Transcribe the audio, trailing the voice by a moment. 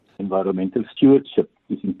environmental stewardship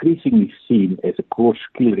is increasingly seen as a core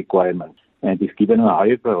skill requirement and is given a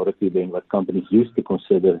higher priority than what companies used to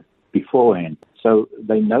consider beforehand. So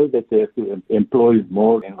they know that they have to employ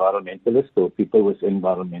more environmentalists or people with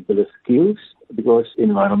environmentalist skills, because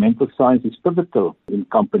environmental science is pivotal in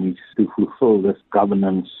companies to fulfill this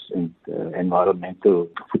governance and environmental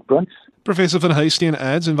footprints. Professor van Huyssteen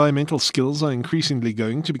adds environmental skills are increasingly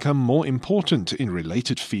going to become more important in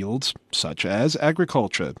related fields, such as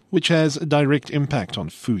agriculture, which has a direct impact on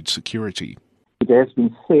food security. It has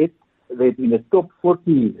been said that in the top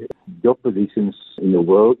 40 job positions in the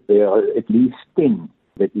world, there are at least 10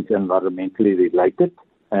 that is environmentally related.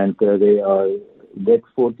 And there are that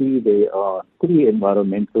 40, there are 3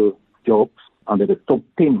 environmental jobs under the top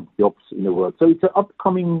 10 jobs in the world. So it's an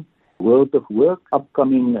upcoming world of work,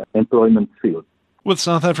 upcoming employment field. With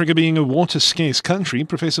South Africa being a water-scarce country,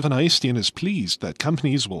 Professor van Huyssteen is pleased that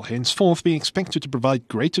companies will henceforth be expected to provide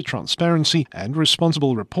greater transparency and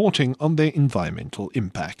responsible reporting on their environmental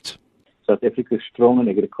impact. South Africa is strong in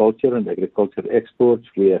agriculture and agriculture exports.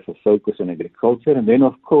 We have a focus on agriculture. And then,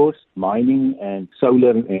 of course, mining and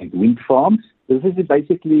solar and wind farms. This is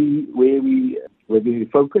basically where we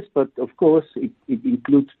focus, but of course it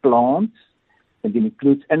includes plants and it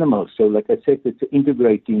includes animals. So like I said, it's an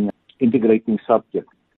integrating subject.